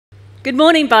Good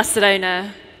morning,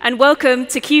 Barcelona, and welcome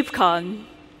to KubeCon.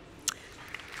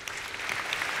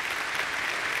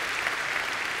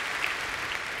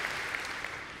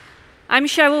 I'm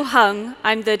Cheryl Hung.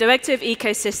 I'm the Director of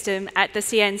Ecosystem at the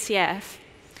CNCF.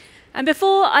 And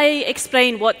before I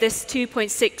explain what this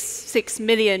 2.66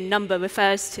 million number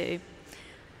refers to,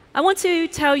 I want to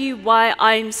tell you why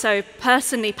I'm so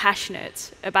personally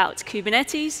passionate about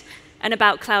Kubernetes and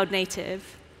about Cloud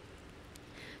Native.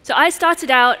 So I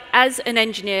started out as an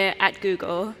engineer at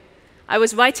Google. I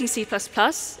was writing C++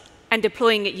 and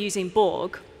deploying it using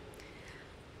Borg.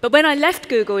 But when I left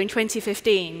Google in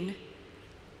 2015,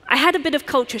 I had a bit of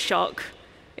culture shock.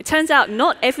 It turns out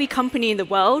not every company in the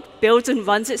world builds and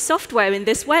runs its software in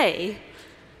this way.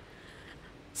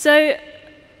 So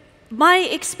my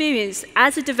experience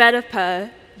as a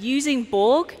developer using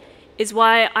Borg is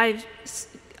why I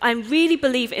really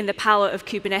believe in the power of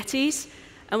Kubernetes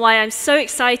and why I'm so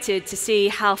excited to see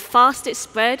how fast it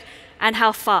spread and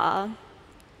how far.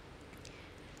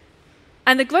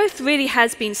 And the growth really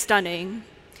has been stunning.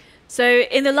 So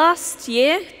in the last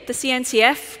year, the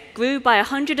CNCF grew by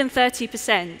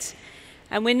 130%,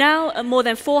 and we're now at more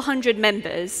than 400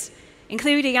 members,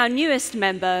 including our newest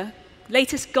member,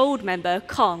 latest gold member,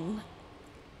 Kong.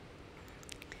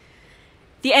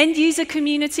 The end user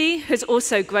community has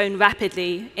also grown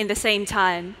rapidly in the same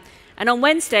time, and on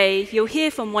Wednesday, you'll hear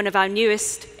from one of our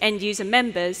newest end user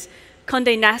members,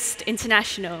 Condé Nast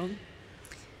International.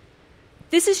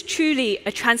 This is truly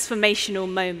a transformational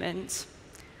moment.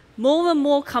 More and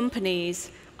more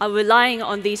companies are relying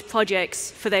on these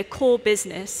projects for their core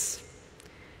business.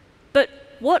 But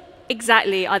what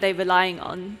exactly are they relying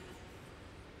on?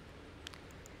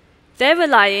 They're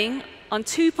relying on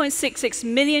 2.66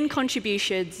 million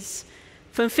contributions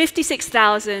from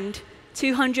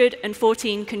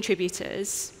 56,214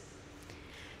 contributors.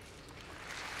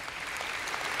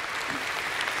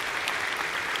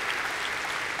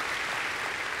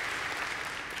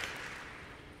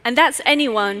 And that's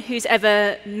anyone who's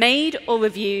ever made or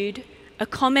reviewed a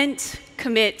comment,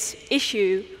 commit,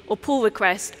 issue, or pull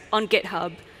request on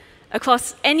GitHub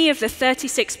across any of the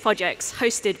 36 projects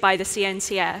hosted by the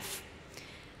CNCF.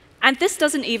 And this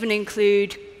doesn't even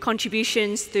include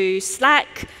contributions through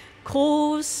Slack,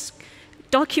 calls,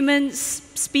 documents,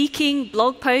 speaking,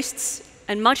 blog posts,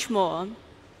 and much more.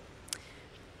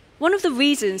 One of the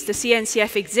reasons the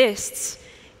CNCF exists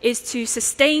is to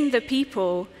sustain the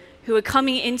people who are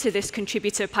coming into this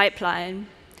contributor pipeline.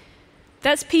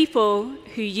 That's people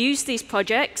who use these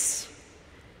projects,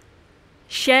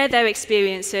 share their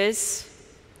experiences,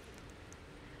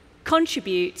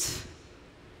 contribute,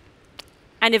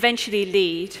 and eventually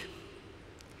lead.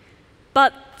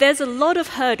 But there's a lot of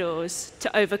hurdles to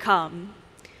overcome.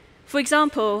 For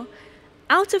example,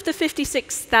 out of the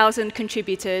 56,000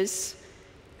 contributors,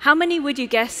 how many would you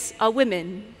guess are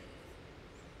women?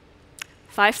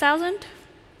 5,000?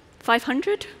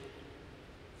 500?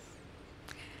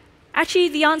 Actually,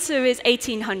 the answer is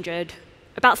 1,800,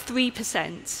 about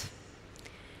 3%.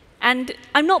 And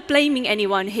I'm not blaming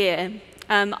anyone here.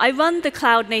 I run the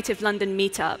Cloud Native London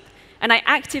meetup, and I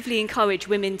actively encourage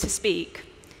women to speak.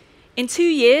 In 2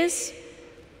 years,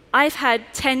 I've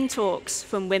had 10 talks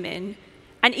from women,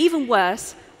 and even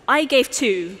worse, I gave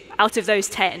 2 out of those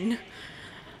 10.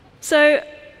 So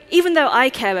even though I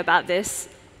care about this,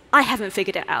 I haven't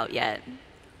figured it out yet.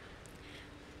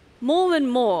 More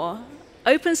and more,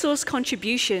 open source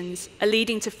contributions are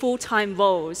leading to full-time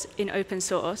roles in open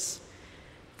source.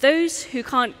 Those who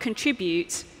can't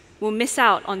contribute will miss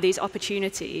out on these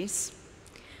opportunities.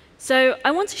 So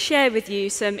I want to share with you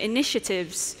some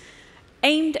initiatives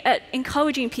aimed at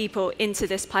encouraging people into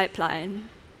this pipeline.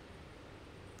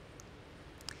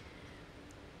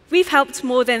 We've helped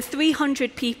more than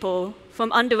 300 people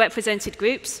from underrepresented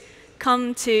groups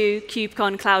come to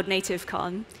KubeCon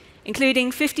CloudNativeCon,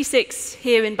 including 56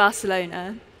 here in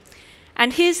Barcelona.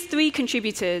 And here's 3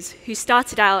 contributors who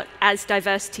started out as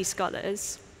diversity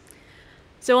scholars.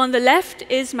 So on the left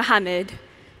is Mohammed.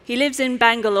 He lives in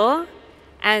Bangalore,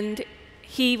 and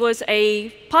he was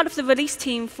a part of the release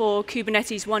team for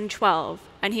Kubernetes 1.12,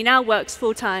 and he now works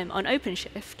full-time on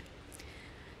OpenShift.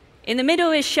 In the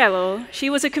middle is Cheryl. She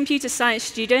was a computer science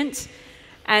student,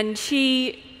 and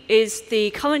she is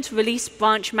the current release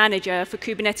branch manager for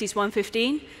Kubernetes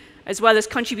 1.15, as well as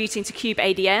contributing to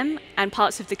kubeadm and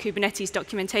parts of the Kubernetes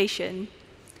documentation.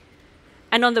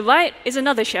 And on the right is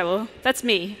another Cheryl. That's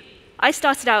me. I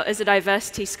started out as a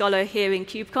diversity scholar here in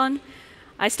KubeCon.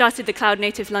 I started the Cloud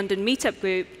Native London meetup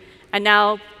group, and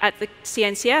now at the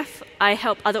CNCF, I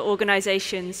help other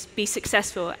organizations be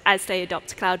successful as they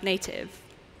adopt Cloud Native.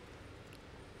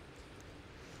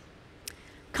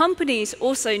 companies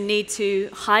also need to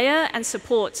hire and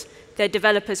support their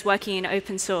developers working in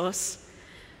open source.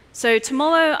 So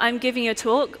tomorrow, I'm giving a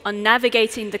talk on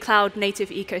navigating the cloud-native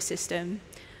ecosystem,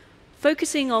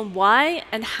 focusing on why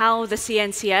and how the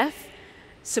CNCF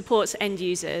supports end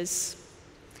users.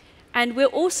 And we're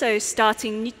also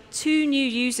starting 2 new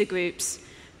user groups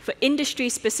for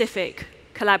industry-specific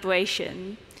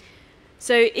collaboration.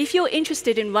 So if you're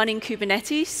interested in running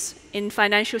Kubernetes in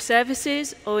financial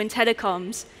services or in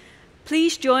telecoms,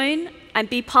 please join and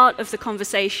be part of the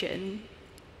conversation.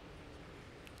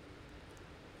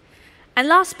 And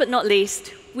last but not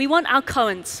least, we want our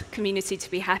current community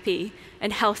to be happy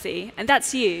and healthy, and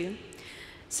that's you.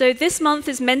 So this month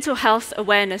is Mental Health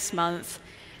Awareness Month,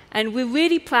 and we're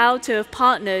really proud to have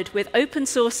partnered with Open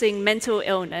Sourcing Mental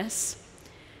Illness.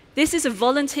 This is a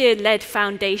volunteer-led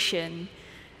foundation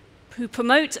who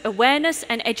promote awareness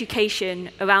and education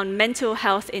around mental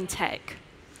health in tech.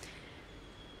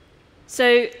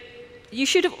 So you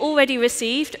should have already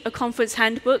received a conference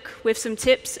handbook with some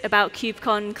tips about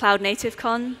KubeCon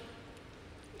CloudNativeCon.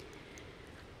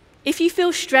 If you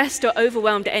feel stressed or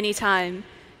overwhelmed at any time,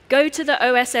 go to the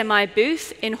OSMI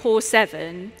booth in Hall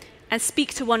 7 and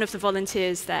speak to one of the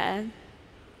volunteers there.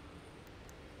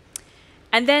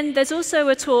 And then there's also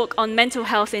a talk on mental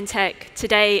health in tech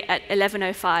today at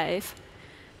 11:05.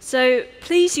 So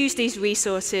please use these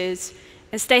resources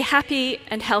and stay happy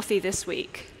and healthy this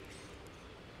week.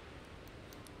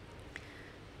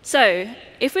 So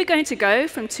if we're going to go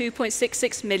from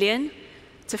 2.66 million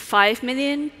to 5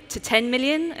 million to 10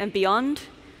 million and beyond,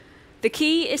 the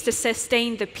key is to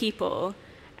sustain the people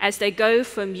as they go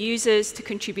from users to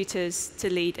contributors to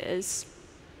leaders.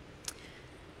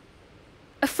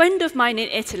 A friend of mine in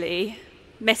Italy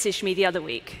messaged me the other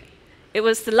week. It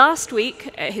was the last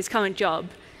week at his current job,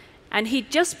 and he'd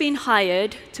just been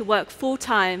hired to work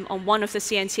full-time on one of the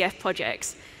CNCF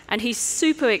projects, and he's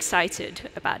super excited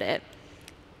about it.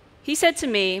 He said to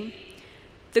me,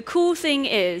 "The cool thing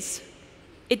is,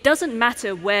 it doesn't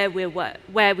matter where we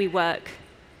work.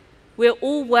 We're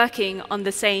all working on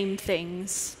the same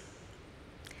things."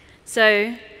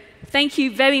 So thank you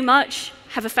very much.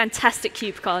 Have a fantastic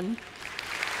KubeCon.